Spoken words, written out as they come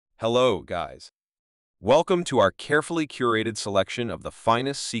Hello, guys. Welcome to our carefully curated selection of the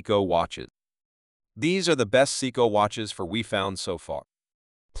finest Seiko watches. These are the best Seiko watches we found so far.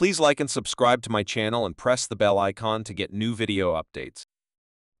 Please like and subscribe to my channel and press the bell icon to get new video updates.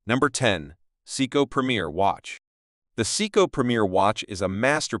 Number 10. Seiko Premier Watch. The Seiko Premier Watch is a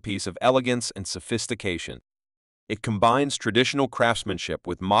masterpiece of elegance and sophistication. It combines traditional craftsmanship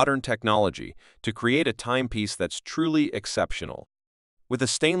with modern technology to create a timepiece that's truly exceptional. With a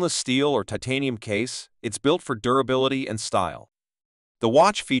stainless steel or titanium case, it's built for durability and style. The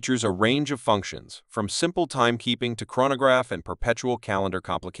watch features a range of functions, from simple timekeeping to chronograph and perpetual calendar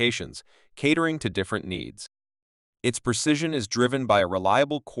complications, catering to different needs. Its precision is driven by a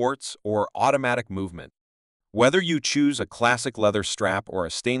reliable quartz or automatic movement. Whether you choose a classic leather strap or a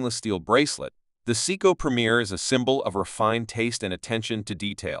stainless steel bracelet, the Seiko Premier is a symbol of refined taste and attention to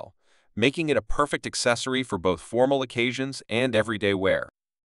detail, making it a perfect accessory for both formal occasions and everyday wear.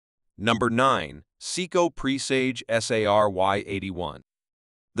 Number 9. Seiko Presage SPB093J1.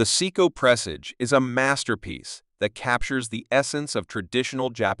 The Seiko Presage is a masterpiece that captures the essence of traditional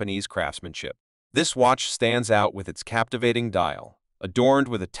Japanese craftsmanship. This watch stands out with its captivating dial, adorned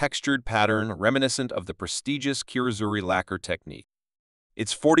with a textured pattern reminiscent of the prestigious Kirizuri lacquer technique.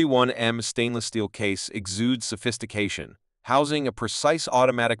 Its 41mm stainless steel case exudes sophistication, housing a precise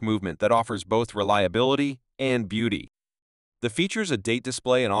automatic movement that offers both reliability and beauty. It features a date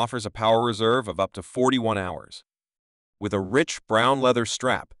display and offers a power reserve of up to 41 hours. With a rich brown leather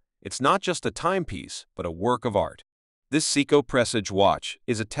strap, it's not just a timepiece, but a work of art. This Seiko Presage watch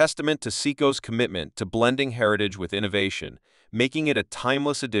is a testament to Seiko's commitment to blending heritage with innovation, making it a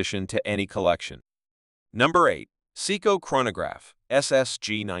timeless addition to any collection. Number 8. Seiko Chronograph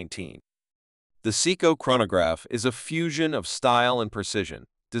SSG19. The Seiko Chronograph is a fusion of style and precision,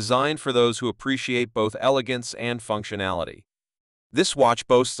 designed for those who appreciate both elegance and functionality. This watch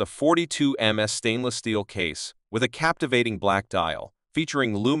boasts a 42mm stainless steel case with a captivating black dial,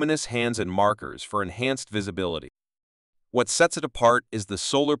 featuring luminous hands and markers for enhanced visibility. What sets it apart is the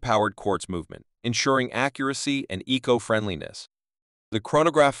solar-powered quartz movement, ensuring accuracy and eco-friendliness. The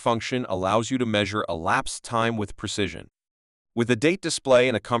chronograph function allows you to measure elapsed time with precision. With a date display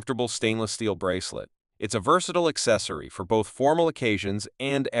and a comfortable stainless steel bracelet, it's a versatile accessory for both formal occasions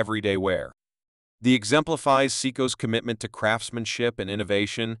and everyday wear. It exemplifies Seiko's commitment to craftsmanship and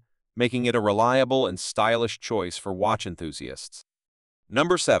innovation, making it a reliable and stylish choice for watch enthusiasts.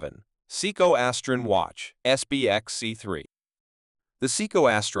 Number 7. Seiko Astron Watch SPBX093. The Seiko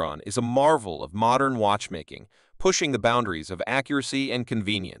Astron is a marvel of modern watchmaking, pushing the boundaries of accuracy and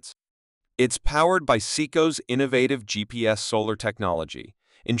convenience. It's powered by Seiko's innovative GPS solar technology,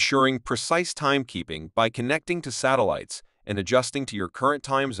 ensuring precise timekeeping by connecting to satellites and adjusting to your current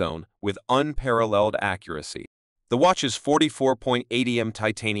time zone with unparalleled accuracy. The watch's 44.80mm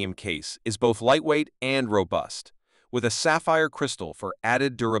titanium case is both lightweight and robust, with a sapphire crystal for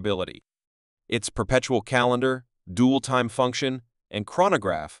added durability. Its perpetual calendar, dual time function, and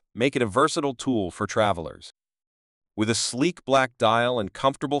chronograph make it a versatile tool for travelers. With a sleek black dial and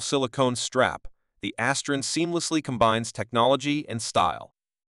comfortable silicone strap, the Astron seamlessly combines technology and style.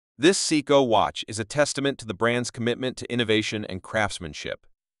 This Seiko watch is a testament to the brand's commitment to innovation and craftsmanship.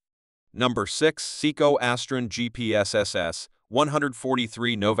 Number 6. Seiko Astron GPS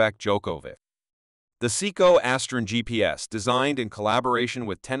SS143 Novak Djokovic. The Seiko Astron GPS, designed in collaboration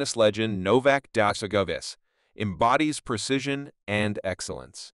with tennis legend Novak Djokovic, embodies precision and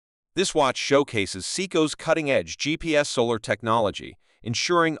excellence. This watch showcases Seiko's cutting-edge GPS solar technology,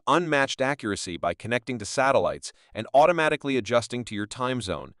 ensuring unmatched accuracy by connecting to satellites and automatically adjusting to your time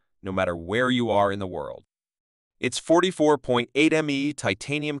zone, no matter where you are in the world. Its 44.8mm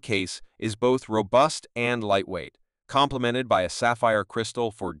titanium case is both robust and lightweight, complemented by a sapphire crystal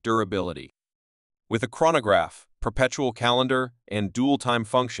for durability. With a chronograph, perpetual calendar, and dual time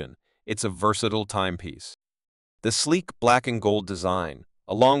function, it's a versatile timepiece. The sleek black and gold design,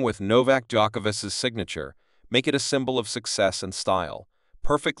 along with Novak Djokovic's signature, make it a symbol of success and style,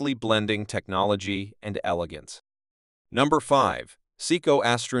 perfectly blending technology and elegance. Number 5. Seiko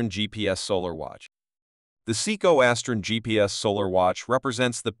Astron GPS Solar Watch. The Seiko Astron GPS Solar Watch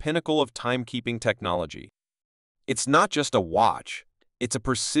represents the pinnacle of timekeeping technology. It's not just a watch, it's a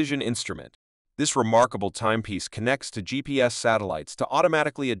precision instrument. This remarkable timepiece connects to GPS satellites to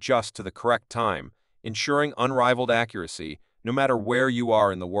automatically adjust to the correct time, ensuring unrivaled accuracy no matter where you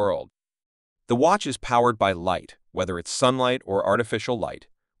are in the world. The watch is powered by light, whether it's sunlight or artificial light,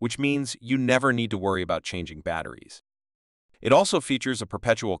 which means you never need to worry about changing batteries. It also features a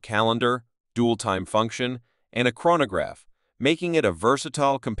perpetual calendar, dual time function, and a chronograph, making it a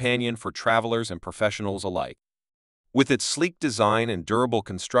versatile companion for travelers and professionals alike. With its sleek design and durable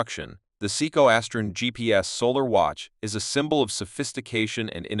construction, the Seiko Astron GPS Solar Watch is a symbol of sophistication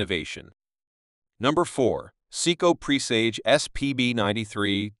and innovation. Number 4. Seiko Presage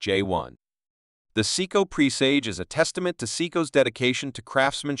SPB093J1. The Seiko Presage is a testament to Seiko's dedication to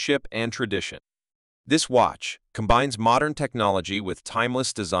craftsmanship and tradition. This watch combines modern technology with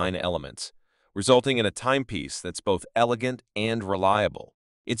timeless design elements, resulting in a timepiece that's both elegant and reliable.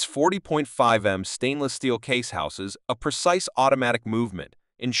 Its 40.5mm stainless steel case houses a precise automatic movement,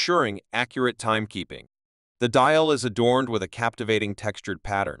 ensuring accurate timekeeping. The dial is adorned with a captivating textured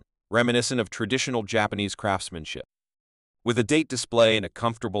pattern, reminiscent of traditional Japanese craftsmanship, with a date display and a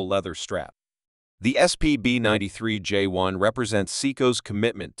comfortable leather strap. The SPB093J1 represents Seiko's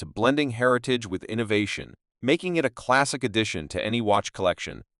commitment to blending heritage with innovation, making it a classic addition to any watch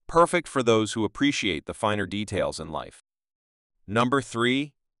collection, perfect for those who appreciate the finer details in life. Number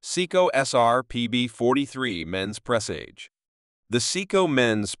 3. Seiko SPB093 Men's Presage. The Seiko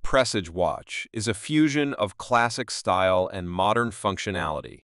Men's Presage watch is a fusion of classic style and modern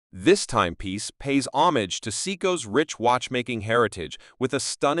functionality. This timepiece pays homage to Seiko's rich watchmaking heritage with a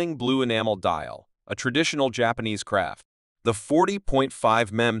stunning blue enamel dial, a traditional Japanese craft. The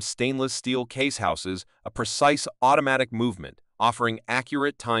 40.5mm stainless steel case houses a precise automatic movement, offering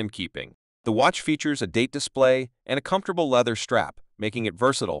accurate timekeeping. The watch features a date display and a comfortable leather strap, making it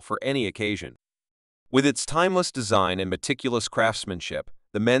versatile for any occasion. With its timeless design and meticulous craftsmanship,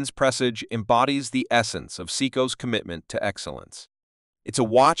 the Men's Presage embodies the essence of Seiko's commitment to excellence. It's a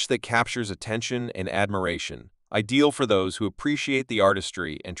watch that captures attention and admiration, ideal for those who appreciate the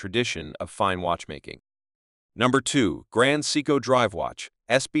artistry and tradition of fine watchmaking. Number 2. Grand Seiko Drive Watch,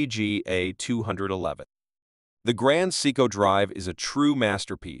 SPGA211. The Grand Seiko Drive is a true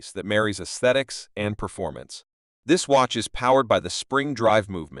masterpiece that marries aesthetics and performance. This watch is powered by the spring drive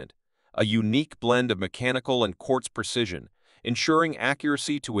movement, a unique blend of mechanical and quartz precision, ensuring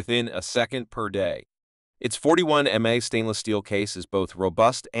accuracy to within a second per day. Its 41mm stainless steel case is both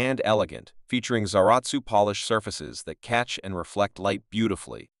robust and elegant, featuring Zaratsu polished surfaces that catch and reflect light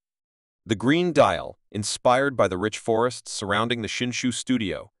beautifully. The green dial, inspired by the rich forests surrounding the Shinshu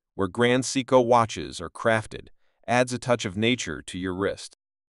studio, where Grand Seiko watches are crafted, adds a touch of nature to your wrist.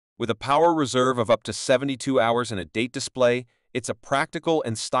 With a power reserve of up to 72 hours and a date display, it's a practical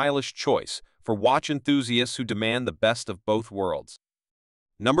and stylish choice for watch enthusiasts who demand the best of both worlds.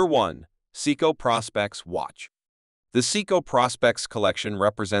 Number 1. Seiko Prospex Watch. The Seiko Prospex collection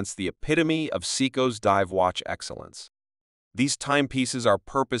represents the epitome of Seiko's dive watch excellence. These timepieces are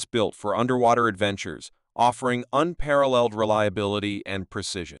purpose-built for underwater adventures, offering unparalleled reliability and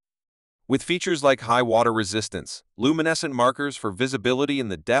precision. With features like high water resistance, luminescent markers for visibility in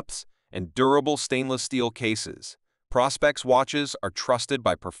the depths, and durable stainless steel cases, Prospex watches are trusted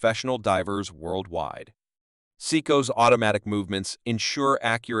by professional divers worldwide. Seiko's automatic movements ensure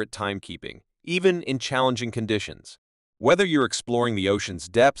accurate timekeeping, even in challenging conditions. Whether you're exploring the ocean's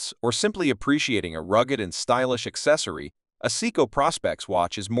depths or simply appreciating a rugged and stylish accessory, a Seiko Prospex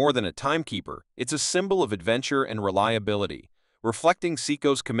watch is more than a timekeeper. It's a symbol of adventure and reliability, reflecting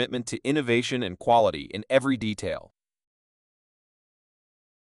Seiko's commitment to innovation and quality in every detail.